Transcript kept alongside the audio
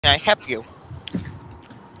I help you?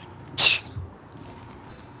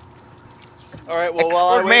 Alright, well,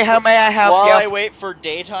 How may I help while you? I wait for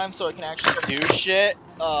daytime so I can actually do shit,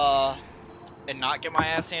 and not get my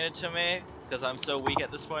ass handed to me, because I'm so weak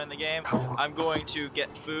at this point in the game, I'm going to get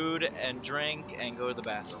food and drink and go to the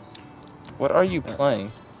bathroom. What are you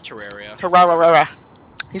playing? Terraria. Terraria.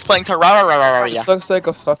 He's playing This Terraria. looks like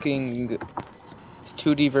a fucking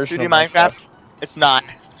 2D version 2D of Minecraft? Minecraft. It's not.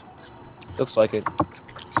 Looks like it.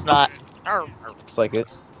 It's not. Looks like it.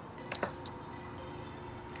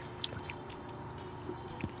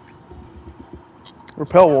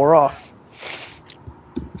 Repel wore off.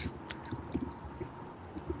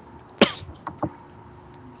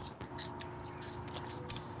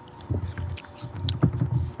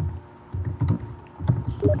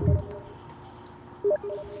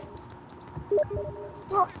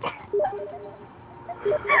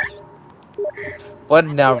 What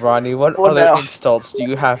now, Ronnie? What What other now? insults do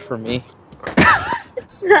you have for me?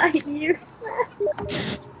 Not you.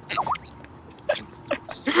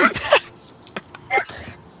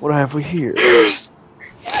 What have we here?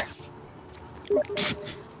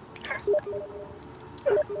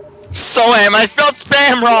 So am I spelled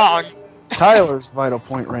spam wrong? Tyler's vital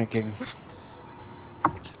point ranking.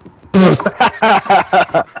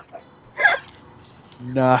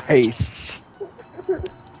 Nice.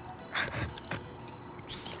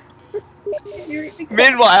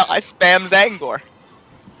 Meanwhile, I spam Zangor.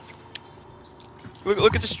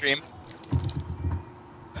 Look at the stream.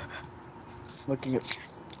 Looking at.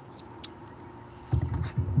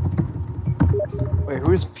 Wait,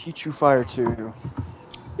 who is Pichu Fire 2?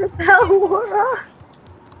 Laura.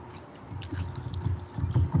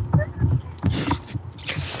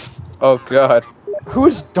 Oh god. Who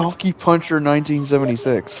is Donkey Puncher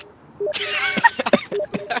 1976?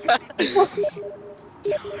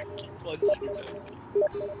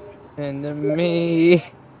 Enemy.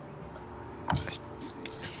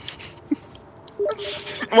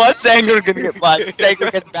 What's Zangor gonna get black?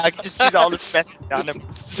 Zangor gets back, he just sees all this mess on him.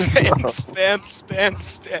 Spam.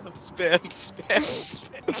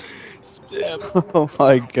 Oh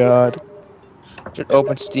my god. Should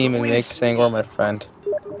open Steam and make Zangor my friend.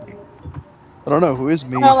 I don't know, who is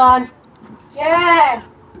me? Hold on. Yeah.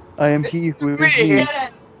 I am he who is me.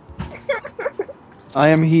 I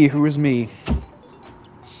am he who is me.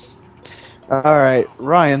 Alright,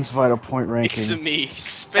 Ryan's vital point ranking. It's me,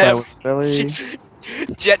 Silent Spam. Belly.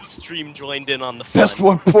 Jetstream joined in on the fun. Best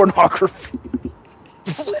one pornography.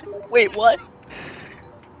 Wait, what?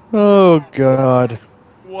 Oh god.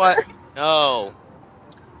 What? No.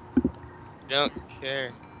 Don't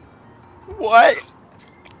care. What?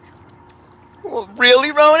 Well, really,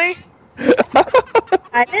 Roni?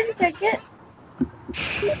 I didn't pick it.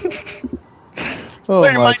 Oh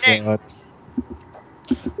Wait, my my name. god.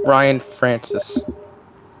 Ryan Francis.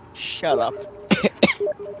 Shut up.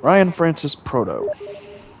 Ryan Francis Proto.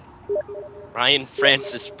 Ryan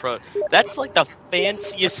Francis Pro. That's like the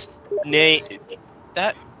fanciest name.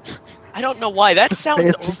 That I don't know why. That sounds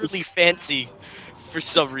Fanciest. overly fancy for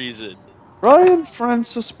some reason. Ryan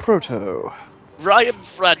Francis Proto. Ryan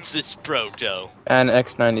Francis Proto. And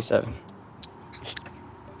X97.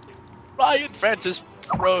 Ryan Francis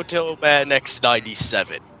Proto Man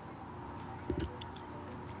X97.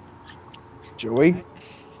 Joey?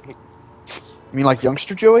 You mean like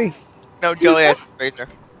youngster Joey? No, Joey has Razor.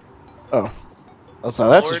 Oh. Oh, so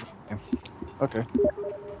that's Lord. his name. Okay.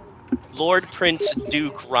 Lord Prince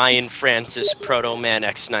Duke Ryan Francis Proto Man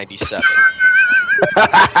X97.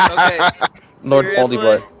 Okay. Lord Seriously?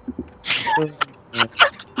 Oldie Boy.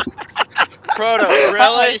 Proto,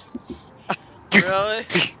 really? Really?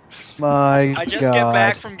 My I just god. get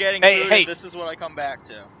back from getting Hey, food hey. and this is what I come back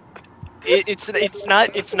to. It's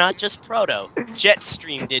not just Proto.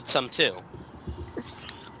 Jetstream did some too.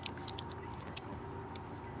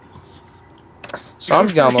 So I'm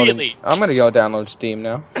downloading. Really? I'm gonna go download Steam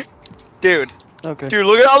now. Dude, Okay. dude,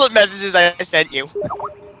 look at all the messages I sent you.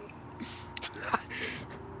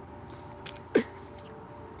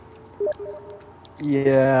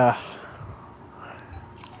 Yeah.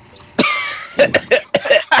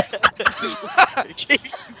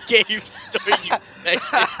 Game story, you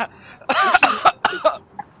faggot.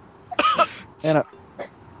 And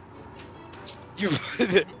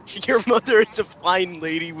Your mother is a fine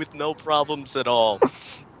lady with no problems at all.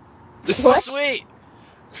 What? Sweet.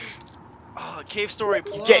 Oh, Cave Story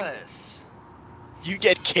Plus. You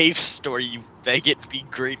get cave story, you faggot. Be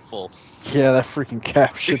grateful. yeah, that freaking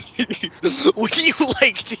caption. Would you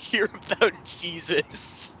like to hear about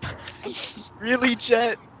Jesus? Really,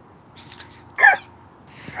 Jet?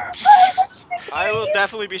 I will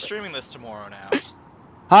definitely be streaming this tomorrow now.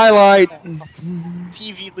 Highlight.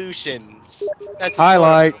 TV Lutions. That's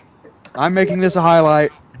Highlight. adorable. I'm making this a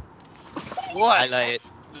highlight. What? Highlight.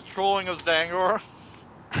 The Trolling of Zangor?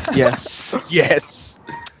 Yes. Yes.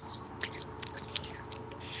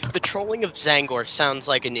 The Trolling of Zangor sounds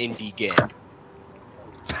like an indie game.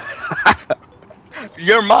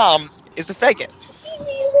 Your mom is a faggot.